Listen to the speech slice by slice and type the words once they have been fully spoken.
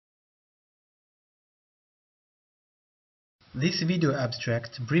This video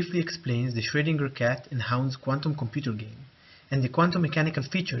abstract briefly explains the Schrödinger cat and hounds quantum computer game and the quantum mechanical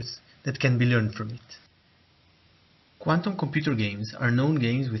features that can be learned from it. Quantum computer games are known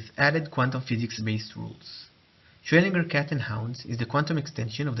games with added quantum physics-based rules. Schrödinger cat and hounds is the quantum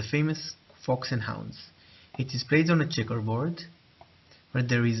extension of the famous fox and hounds. It is played on a checkerboard where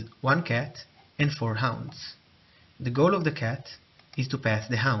there is one cat and 4 hounds. The goal of the cat is to pass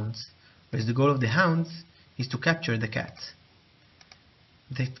the hounds, whereas the goal of the hounds is to capture the cat.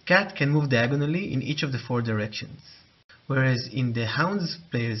 The cat can move diagonally in each of the 4 directions, whereas in the hounds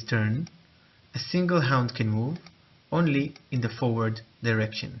player's turn, a single hound can move only in the forward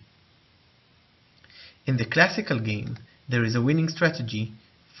direction. In the classical game, there is a winning strategy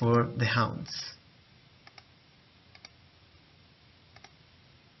for the hounds.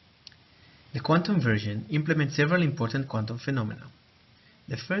 The quantum version implements several important quantum phenomena.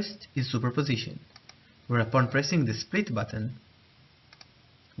 The first is superposition, where upon pressing the split button,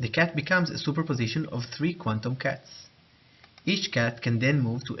 the cat becomes a superposition of 3 quantum cats. Each cat can then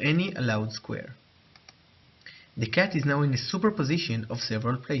move to any allowed square. The cat is now in a superposition of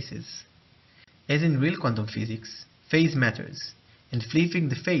several places. As in real quantum physics, phase matters, and flipping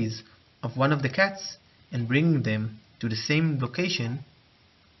the phase of one of the cats and bringing them to the same location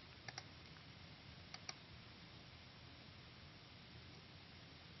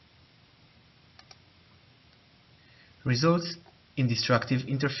results in destructive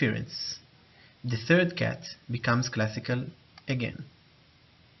interference. The third cat becomes classical again.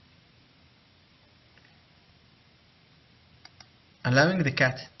 Allowing the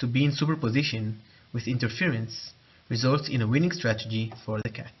cat to be in superposition with interference results in a winning strategy for the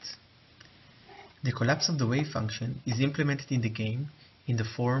cat. The collapse of the wave function is implemented in the game in the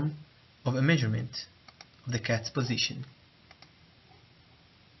form of a measurement of the cat's position.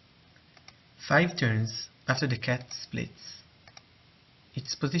 5 turns after the cat splits,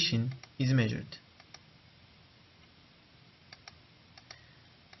 its position is measured.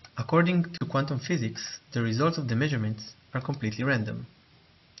 According to quantum physics, the results of the measurements are completely random,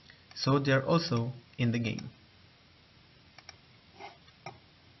 so they are also in the game.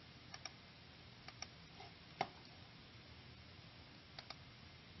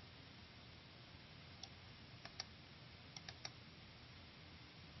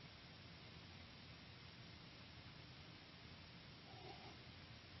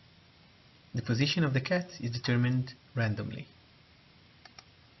 The position of the cat is determined randomly.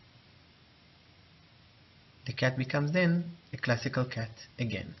 The cat becomes then a classical cat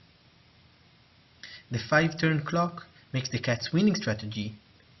again. The 5-turn clock makes the cat's winning strategy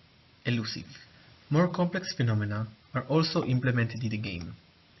elusive. More complex phenomena are also implemented in the game,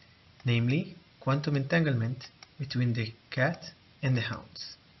 namely quantum entanglement between the cat and the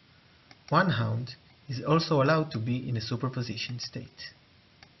hounds. One hound is also allowed to be in a superposition state,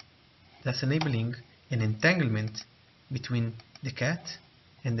 thus enabling an entanglement between the cat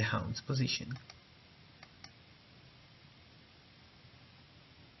and the hound's position.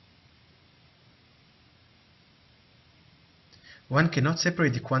 One cannot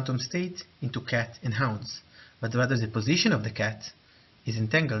separate the quantum state into cat and hounds, but rather the position of the cat is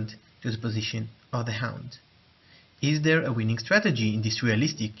entangled to the position of the hound. Is there a winning strategy in this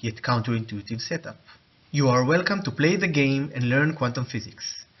realistic yet counterintuitive setup? You are welcome to play the game and learn quantum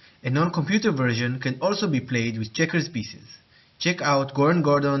physics. A non-computer version can also be played with checkers pieces. Check out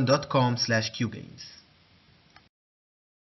gorengordon.com/qgames.